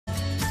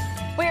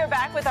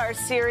back with our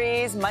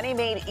series, Money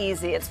Made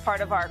Easy. It's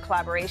part of our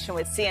collaboration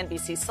with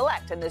CNBC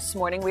Select. And this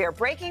morning, we are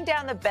breaking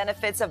down the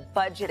benefits of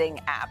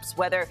budgeting apps.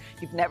 Whether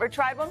you've never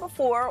tried one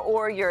before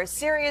or you're a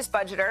serious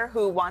budgeter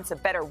who wants a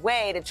better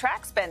way to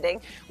track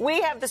spending,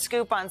 we have the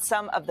scoop on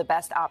some of the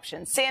best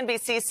options.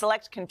 CNBC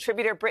Select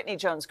contributor Brittany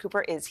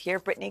Jones-Cooper is here.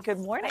 Brittany, good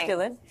morning. Hi,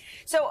 Dylan.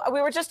 So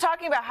we were just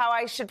talking about how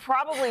I should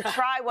probably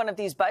try one of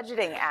these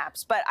budgeting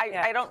apps, but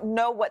I don't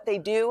know what they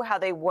do, how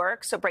they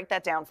work. So break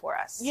that down for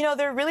us. You know,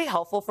 they're really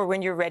helpful for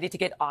when you're ready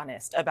to get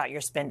honest about your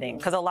spending,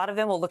 because a lot of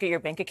them will look at your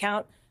bank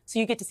account, so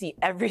you get to see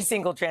every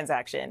single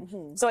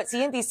transaction. So at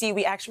CNBC,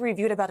 we actually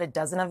reviewed about a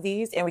dozen of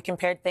these, and we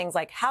compared things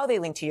like how they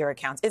link to your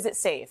accounts. Is it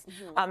safe?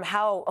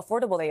 How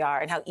affordable they are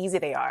and how easy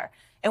they are.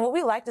 And what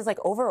we liked is, like,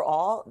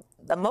 overall,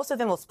 most of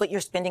them will split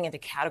your spending into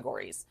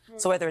categories.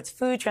 So whether it's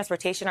food,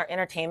 transportation, or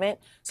entertainment,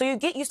 so you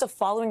get used to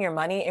following your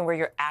money and where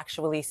you're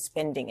actually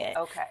spending it.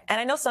 Okay.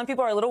 And I know some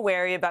people are a little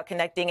wary about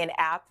connecting an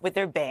app with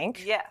their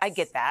bank. Yes. I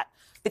get that.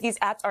 But these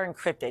apps are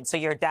encrypted, so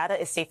your data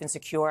is safe and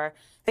secure.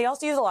 They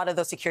also use a lot of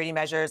those security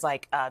measures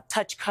like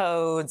touch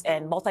codes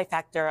and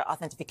multi-factor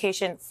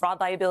authentication,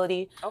 fraud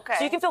liability. Okay.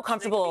 So you can feel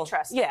comfortable. So they can be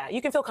trusted. Yeah,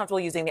 you can feel comfortable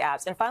using the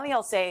apps. And finally,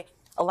 I'll say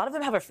a lot of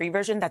them have a free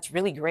version that's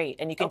really great,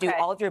 and you can do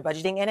all of your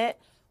budgeting in it.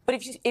 But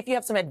if you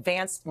have some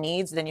advanced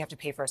needs, then you have to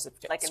pay for a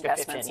subscription. Like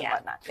investments and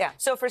whatnot. Yeah.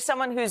 So for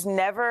someone who's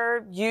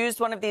never used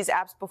one of these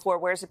apps before,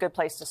 where's a good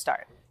place to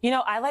start? You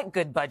know, I like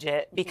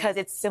Goodbudget because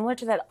it's similar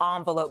to that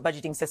envelope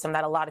budgeting system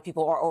that a lot of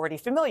people are already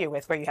familiar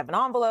with, where you have an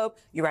envelope,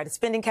 you write a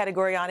spending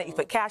category on it, you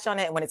put cash on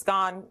it, and when it's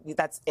gone,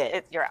 that's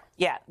it. You're out.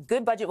 Yeah.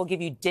 Goodbudget will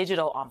give you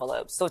digital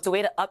envelopes. So it's a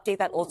way to update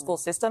that old school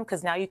system,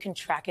 because now you can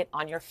track it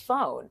on your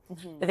phone.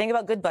 The thing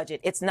about Goodbudget,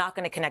 it's not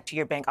going to connect to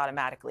your bank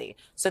automatically.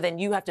 So then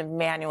you have to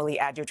manually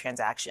add your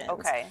transactions.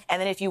 Okay.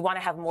 And then if you want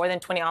to have more than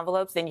 20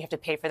 envelopes, then you have to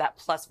pay for that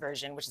plus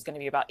version, which is going to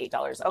be about $8 a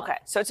month. Okay.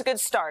 So it's a good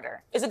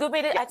starter. It's a good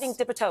way to, I think,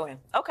 dip a toe in.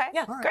 Okay.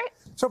 Yeah. Great.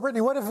 So,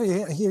 Brittany, what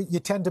if you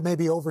tend to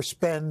maybe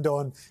overspend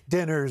on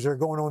dinners or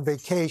going on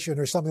vacation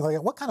or something like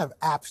that? What kind of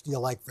apps do you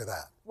like for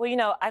that? Well, you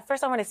know,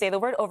 first I want to say the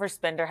word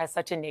overspender has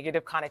such a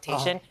negative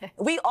connotation.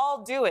 We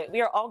all do it.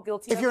 We are all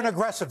guilty If of you're it. an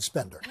aggressive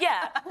spender.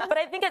 Yeah, but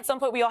I think at some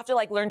point we all have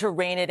to learn to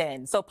rein it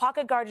in. So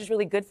Pocket Guard is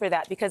really good for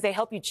that because they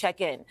help you check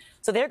in.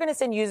 So they're going to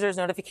send users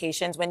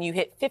notifications when you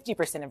hit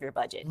 50% of your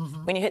budget,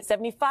 when you hit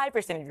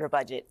 75% of your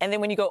budget, and then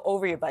when you go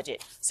over your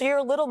budget. So you're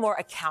a little more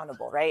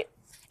accountable, right?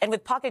 And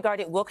with Pocket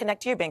Guard, it will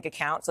connect to your bank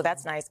account, so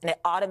that's nice, and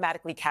it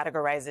automatically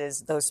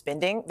categorizes those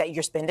spending that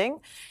you're spending.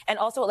 And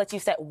also it lets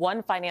you set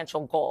one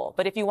financial goal.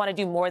 But if you want to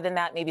do more than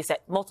that, maybe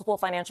set multiple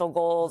financial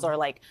goals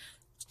or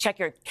check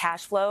your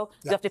cash flow,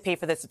 you have to pay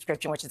for the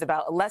subscription, which is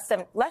about less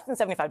than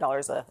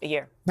 $75 a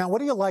year. Now, what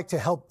do you like to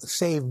help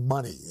save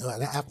money?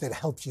 An app that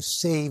helps you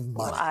save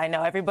money. I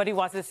know everybody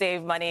wants to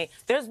save money.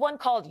 There's one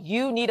called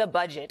You Need a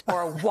Budget,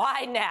 or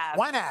YNAB.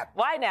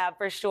 YNAB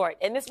for short.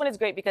 And this one is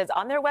great because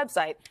on their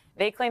website,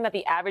 they claim that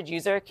the average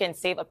user can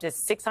save up to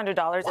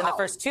 $600 in the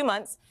first 2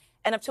 months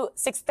and up to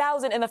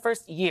 $6,000 in the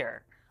first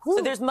year. So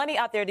there's money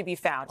out there to be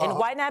found. And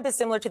YNAB is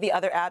similar to the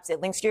other apps.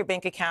 It links to your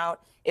bank account.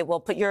 It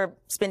will put your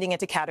spending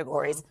into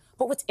categories.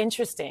 But what's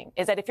interesting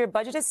is that if your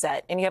budget is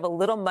set and you have a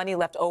little money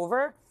left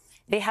over,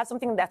 they have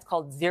something that's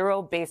called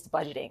zero-based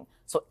budgeting.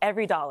 So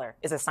every dollar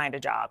is assigned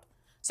a job.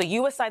 So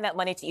you assign that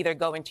money to either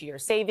go into your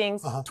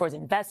savings, towards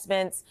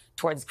investments,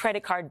 towards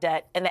credit card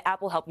debt, and the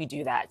app will help you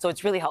do that. So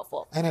it's really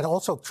helpful. And it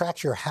also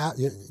tracks your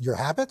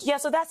habits? Yeah,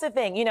 so that's the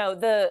thing. You know,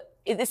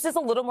 this is a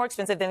little more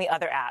expensive than the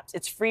other apps.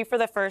 It's free for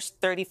the first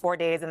 34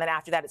 days, and then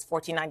after that, it's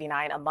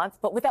 $14.99 a month.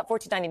 But with that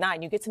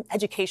 $14.99, you get some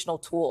educational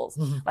tools,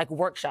 like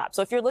workshops.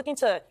 So if you're looking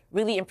to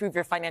really improve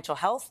your financial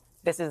health,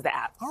 this is the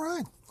app. All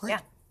right, great.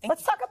 Yeah.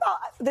 Let's talk about,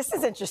 this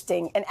is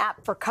interesting, an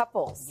app for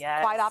couples.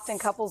 Yes. Quite often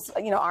couples,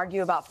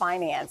 argue about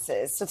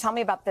finances. So tell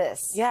me about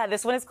this. Yeah,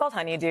 this one is called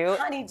Honeydue.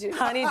 Honeydue.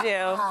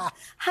 Honeydue.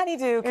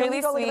 Honeydue. Can Really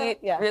we go look at sweet. it?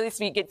 Yeah. Really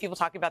sweet. Get people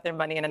talking about their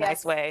money in a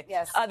nice way.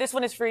 Yes. This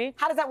one is free.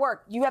 How does that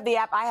work? You have the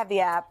app, I have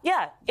the app.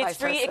 Yeah, it's Vice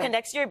free. versa. It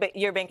connects to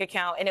your bank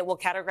account, and it will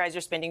categorize your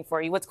spending for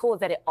you. What's cool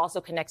is that it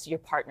also connects to your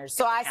partner's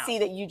So bank I account. see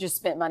that you just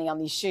spent money on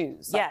these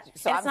shoes. Yeah,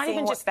 So and I'm it's not seeing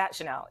even what- just that,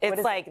 Chanel. what It's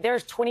is like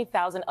there's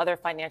 20,000 other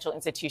financial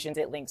institutions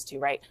it links to,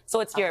 right? So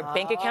it's your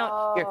bank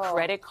account, your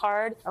credit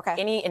card,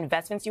 any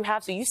investments you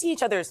have. So you see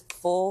each other's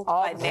full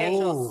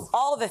financials,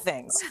 all the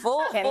things.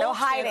 Full no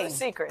hiding.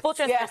 secrets. Full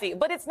transparency. Yeah.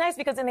 But it's nice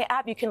because in the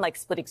app, you can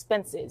split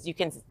expenses. You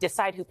can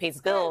decide who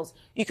pays bills.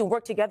 You can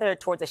work together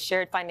towards a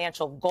shared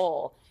financial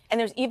goal. And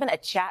there's even a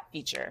chat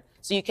feature.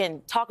 So you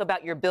can talk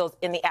about your bills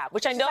in the app,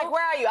 which I know. She's like,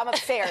 where are you? I'm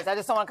upstairs. I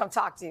just don't want to come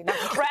talk to you. No.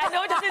 Right, I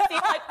know it doesn't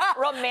seem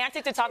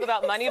romantic to talk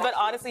about money, but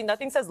honestly,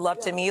 nothing says love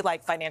to me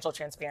like financial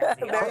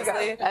transparency. There you go.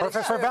 honestly.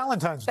 Perfect for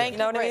Valentine's Day. Thank you,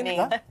 know what I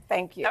mean?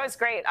 Thank you. That was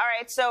great. All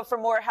right. So for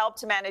more help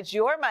to manage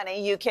your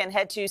money, you can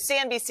head to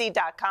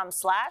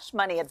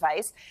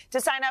cnbc.com/moneyadvice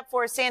to sign up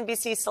for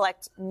CNBC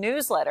Select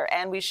newsletter.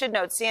 And we should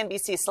note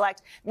CNBC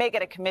Select may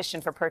get a commission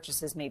for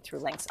purchases made through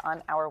links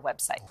on our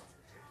website.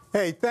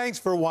 Hey, thanks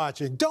for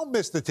watching. Don't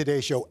miss the Today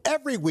Show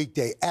every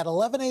weekday at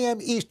 11 a.m.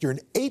 Eastern,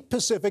 8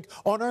 Pacific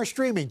on our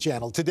streaming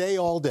channel, Today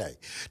All Day.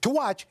 To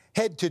watch,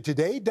 head to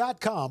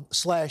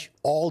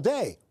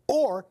today.com/allday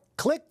or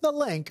click the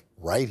link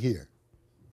right here.